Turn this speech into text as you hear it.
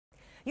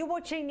You're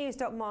watching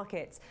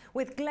News.Markets.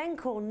 With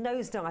Glencore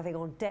nosediving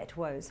on debt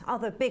woes,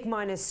 other big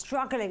miners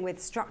struggling with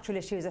structural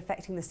issues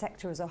affecting the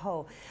sector as a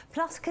whole,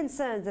 plus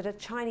concerns that a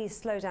Chinese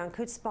slowdown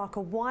could spark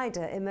a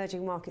wider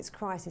emerging markets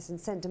crisis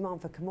and send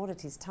demand for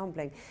commodities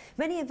tumbling,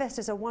 many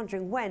investors are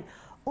wondering when,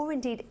 or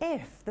indeed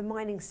if, the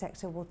mining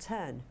sector will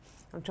turn.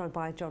 I'm joined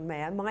by John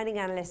Mayer, mining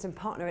analyst and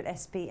partner at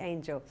SP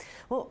Angel.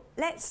 Well,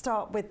 let's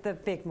start with the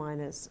big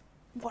miners.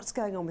 What's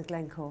going on with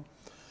Glencore?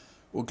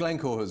 Well,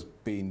 Glencore has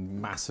been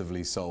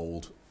massively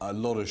sold, a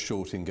lot of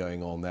shorting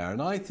going on there,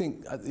 and I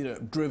think,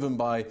 driven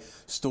by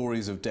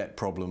stories of debt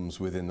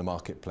problems within the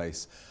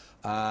marketplace.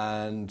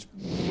 And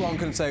one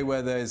can say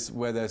where there's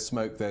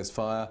smoke, there's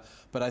fire,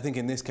 but I think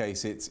in this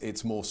case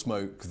it's more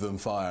smoke than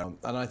fire,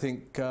 and I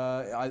think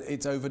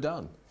it's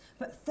overdone.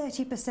 But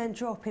 30%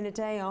 drop in a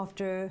day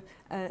after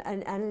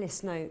an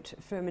analyst note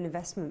from an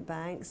investment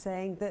bank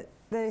saying that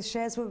those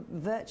shares were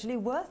virtually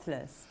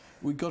worthless.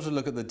 We've got to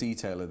look at the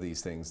detail of these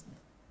things.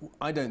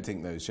 I don't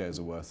think those shares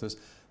are worthless.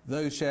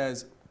 Those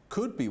shares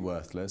could be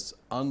worthless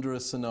under a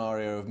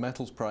scenario of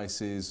metals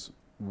prices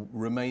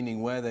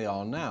remaining where they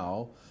are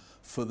now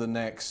for the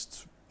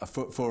next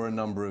for a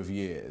number of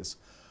years.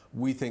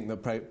 We think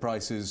that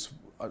prices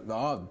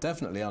are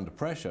definitely under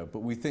pressure,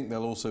 but we think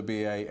there'll also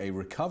be a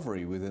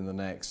recovery within the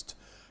next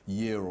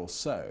year or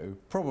so,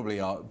 probably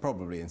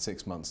in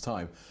 6 months'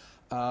 time.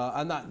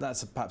 And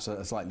that's perhaps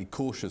a slightly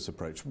cautious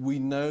approach. We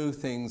know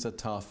things are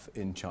tough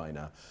in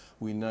China.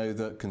 We know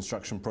that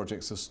construction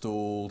projects are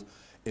stalled,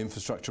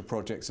 infrastructure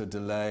projects are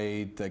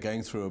delayed. They're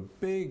going through a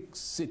big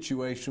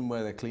situation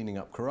where they're cleaning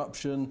up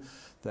corruption.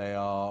 They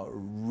are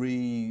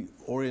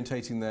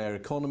reorientating their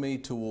economy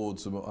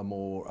towards a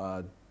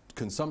more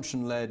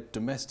consumption-led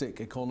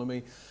domestic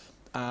economy.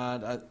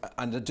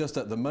 And just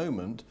at the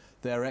moment,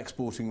 they're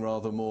exporting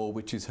rather more,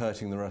 which is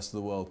hurting the rest of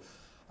the world.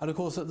 And of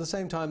course, at the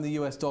same time, the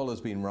US dollar's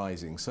been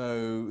rising,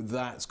 so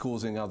that's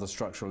causing other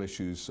structural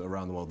issues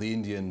around the world. The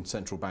Indian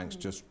central banks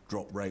just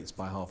dropped rates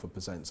by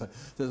 0.5%, so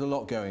there's a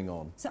lot going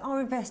on. So are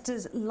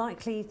investors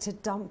likely to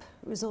dump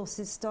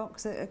resources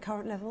stocks at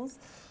current levels?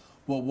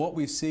 Well, what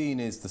we've seen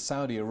is the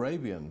Saudi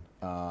Arabian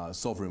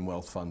sovereign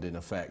wealth fund, in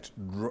effect,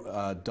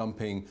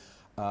 dumping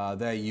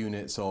their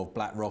units of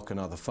BlackRock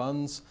and other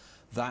funds.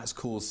 That's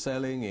caused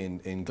selling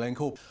in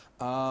Glencore.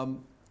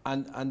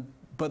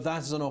 But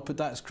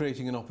that's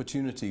creating an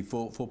opportunity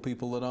for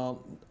people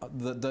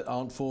that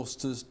aren't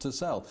forced to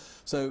sell.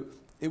 So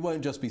it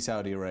won't just be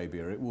Saudi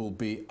Arabia. It will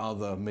be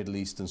other Middle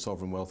Eastern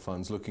sovereign wealth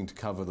funds looking to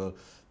cover the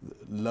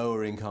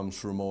lower incomes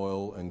from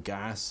oil and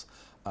gas,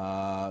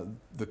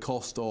 the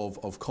cost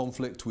of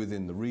conflict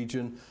within the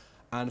region.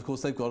 And of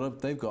course, they've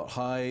got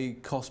high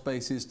cost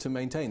bases to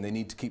maintain. They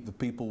need to keep the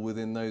people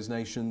within those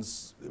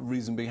nations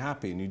reasonably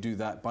happy, and you do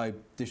that by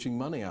dishing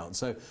money out.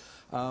 So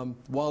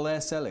while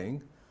they're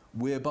selling,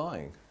 we're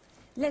buying.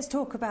 Let's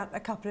talk about a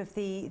couple of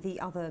the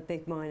other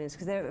big miners,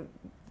 because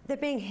they're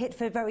being hit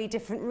for very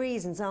different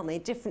reasons, aren't they?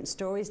 Different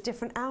stories,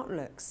 different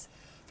outlooks.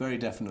 Very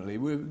definitely.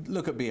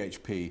 Look at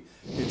BHP.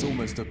 It's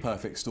almost a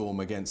perfect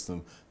storm against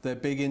them. They're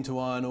big into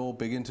iron ore,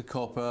 big into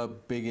copper,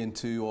 big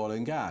into oil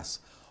and gas.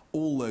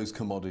 All those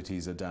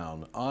commodities are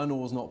down. Iron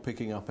ore's not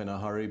picking up in a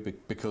hurry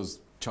because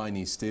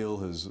Chinese steel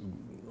has,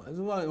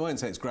 well, I won't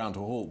say it's ground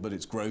to a halt, but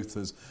its growth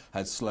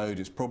has slowed.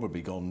 It's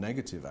probably gone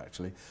negative,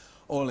 actually.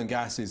 Oil and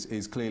gas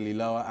is clearly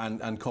lower,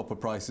 and copper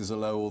prices are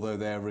low, although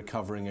they're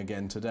recovering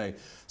again today.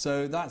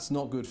 So that's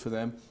not good for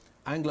them.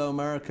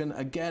 Anglo-American,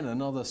 again,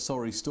 another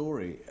sorry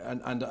story,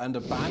 and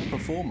a bad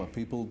performer.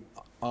 People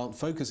aren't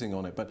focusing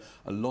on it, but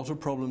a lot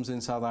of problems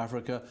in South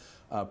Africa,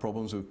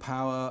 problems with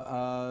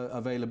power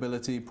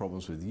availability,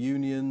 problems with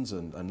unions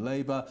and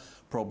labour,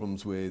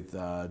 problems with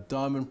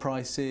diamond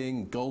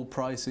pricing, gold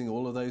pricing,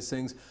 all of those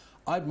things.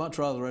 I'd much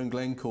rather own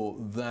Glencore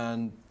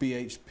than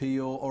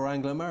BHP or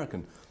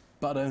Anglo-American,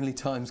 but only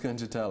time's going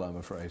to tell, I'm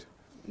afraid.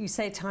 You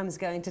say time's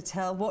going to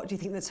tell. What do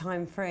you think the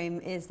time frame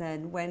is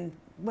then? When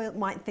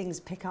might things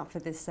pick up for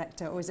this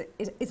sector, or is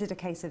it a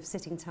case of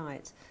sitting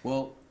tight?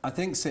 Well, I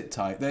think sit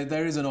tight.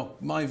 There is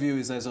my view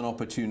is there's an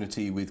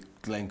opportunity with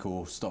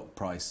Glencore stocks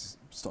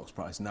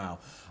price now.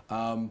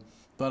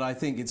 But I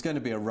think it's going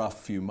to be a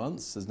rough few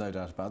months. There's no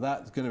doubt about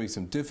that. There's going to be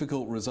some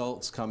difficult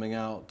results coming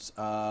out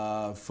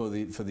for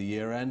the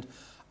year end.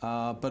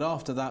 But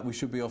after that, we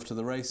should be off to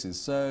the races.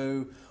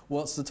 So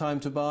what's the time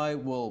to buy?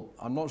 Well,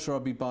 I'm not sure I'll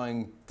be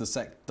buying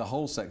the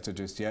whole sector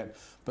just yet,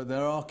 but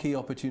there are key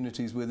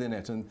opportunities within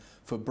it. And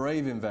for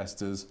brave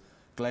investors,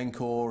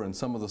 Glencore and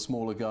some of the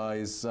smaller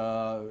guys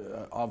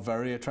are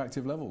very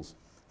attractive levels.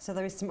 So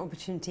there is some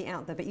opportunity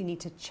out there, but you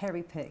need to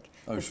cherry pick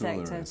the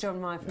sector. There is.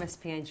 John Mayer from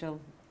SP Angel,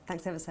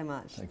 thanks ever so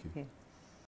much. Thank you.